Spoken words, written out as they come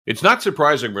It's not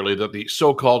surprising, really, that the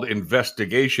so called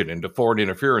investigation into foreign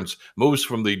interference moves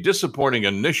from the disappointing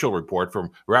initial report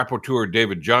from Rapporteur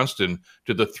David Johnston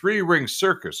to the three ring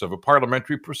circus of a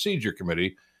parliamentary procedure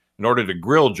committee in order to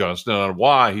grill Johnston on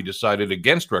why he decided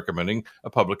against recommending a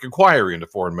public inquiry into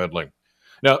foreign meddling.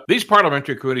 Now, these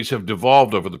parliamentary committees have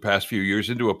devolved over the past few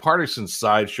years into a partisan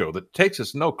sideshow that takes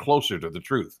us no closer to the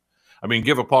truth. I mean,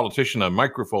 give a politician a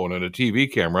microphone and a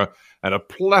TV camera, and a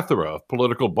plethora of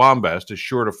political bombast is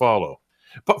sure to follow.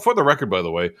 But for the record, by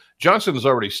the way, Johnson has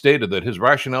already stated that his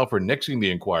rationale for nixing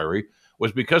the inquiry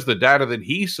was because the data that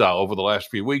he saw over the last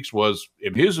few weeks was,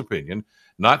 in his opinion,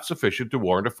 not sufficient to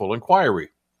warrant a full inquiry.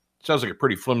 Sounds like a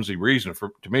pretty flimsy reason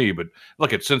to me, but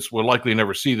look, since we'll likely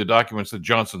never see the documents that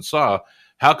Johnson saw,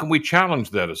 how can we challenge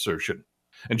that assertion?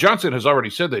 And Johnson has already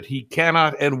said that he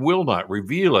cannot and will not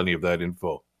reveal any of that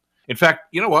info. In fact,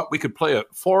 you know what? We could play a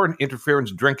foreign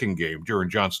interference drinking game during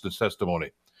Johnston's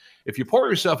testimony. If you pour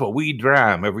yourself a wee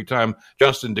dram every time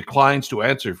Johnston declines to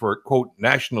answer for, quote,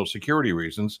 national security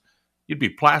reasons, you'd be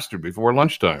plastered before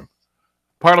lunchtime.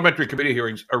 Parliamentary committee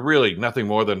hearings are really nothing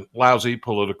more than lousy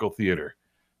political theater.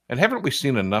 And haven't we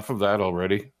seen enough of that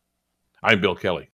already? I'm Bill Kelly.